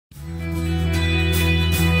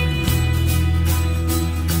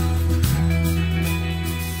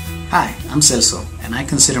Hi, I'm Celso, and I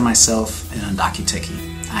consider myself an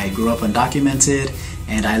undocu-techie. I grew up undocumented,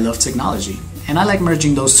 and I love technology. And I like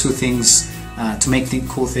merging those two things to make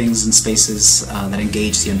cool things in spaces that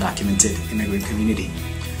engage the undocumented immigrant community.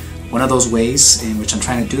 One of those ways in which I'm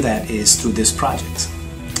trying to do that is through this project.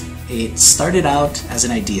 It started out as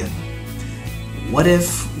an idea. What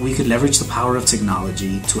if we could leverage the power of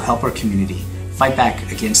technology to help our community fight back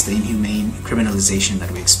against the inhumane criminalization that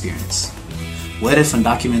we experience? What if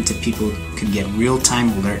undocumented people could get real-time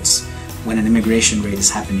alerts when an immigration raid is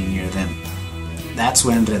happening near them? That's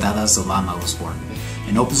when Redadas Obama was born,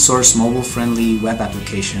 an open-source, mobile-friendly web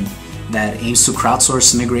application that aims to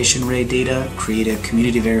crowdsource immigration raid data, create a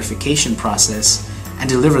community verification process, and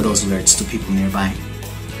deliver those alerts to people nearby.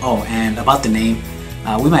 Oh, and about the name,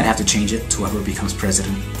 we might have to change it to whoever becomes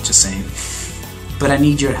president, just saying. But I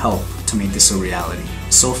need your help to make this a reality.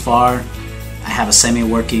 So far, I have a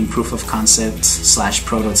semi-working proof of concept /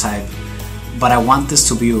 prototype, but I want this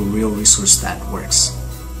to be a real resource that works.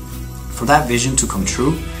 For that vision to come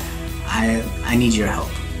true, I need your help.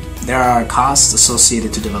 There are costs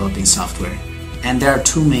associated to developing software, and there are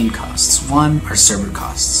two main costs. One are server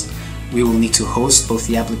costs. We will need to host both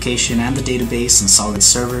the application and the database in solid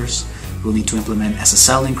servers. We'll need to implement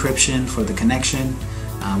SSL encryption for the connection.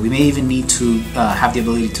 We may even need to have the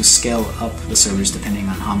ability to scale up the servers depending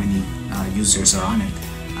on how many users are on it.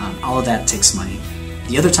 All of that takes money.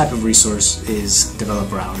 The other type of resource is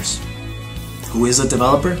developer hours. Who is a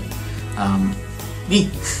developer? Me.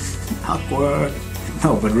 Awkward.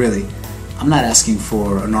 No, but really, I'm not asking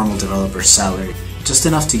for a normal developer's salary, just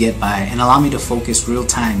enough to get by and allow me to focus real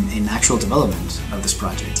time in actual development of this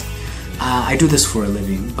project. I do this for a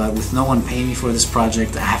living, but with no one paying me for this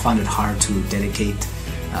project, I found it hard to dedicate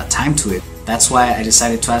time to it. That's why I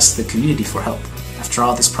decided to ask the community for help. After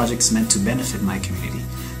all, this project is meant to benefit my community,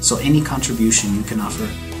 so any contribution you can offer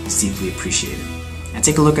is deeply appreciated. And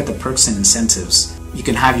take a look at the perks and incentives. You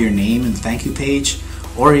can have your name in the thank you page,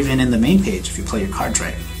 or even in the main page if you play your cards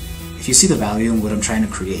right. If you see the value in what I'm trying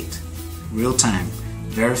to create, real-time,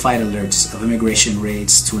 verified alerts of immigration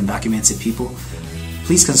raids to undocumented people,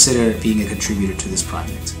 please consider being a contributor to this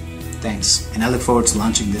project. Thanks, and I look forward to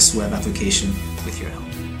launching this web application with your help.